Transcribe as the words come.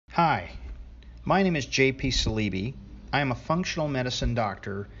Hi, my name is J.P. Salibi. I am a functional medicine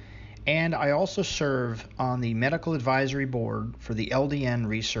doctor, and I also serve on the medical advisory board for the LDN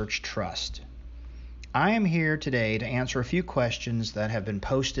Research Trust. I am here today to answer a few questions that have been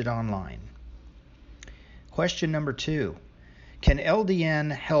posted online. Question number 2. Can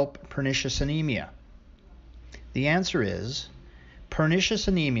LDN help pernicious anemia? The answer is, pernicious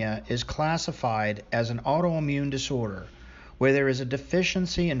anemia is classified as an autoimmune disorder where there is a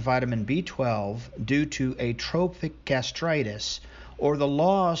deficiency in vitamin B12 due to atrophic gastritis or the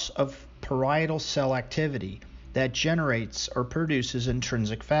loss of parietal cell activity that generates or produces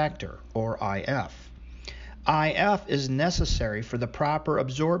intrinsic factor, or IF. IF is necessary for the proper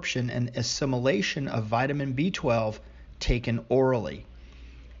absorption and assimilation of vitamin B12 taken orally.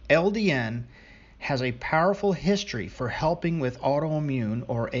 LDN has a powerful history for helping with autoimmune,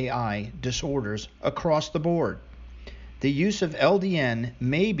 or AI, disorders across the board. The use of LDN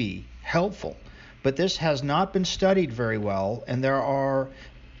may be helpful, but this has not been studied very well, and there are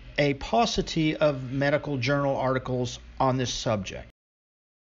a paucity of medical journal articles on this subject.